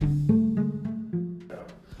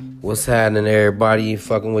What's happening, everybody? You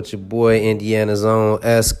fucking with your boy, Indiana's own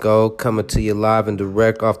Esco, coming to you live and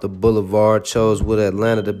direct off the boulevard. Chose with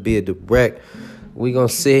Atlanta to be a direct. We gonna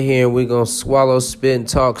sit here and we gonna swallow, spit, and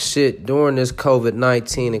talk shit during this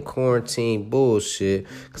COVID-19 and quarantine bullshit.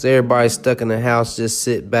 Cause everybody's stuck in the house. Just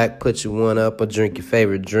sit back, put your one up, or drink your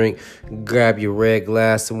favorite drink. Grab your red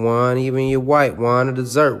glass of wine, even your white wine or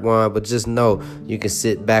dessert wine. But just know you can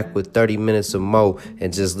sit back with 30 minutes or more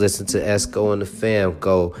and just listen to Esco and the fam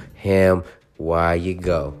go ham while you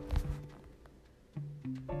go.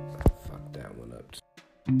 Fuck that one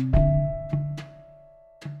up.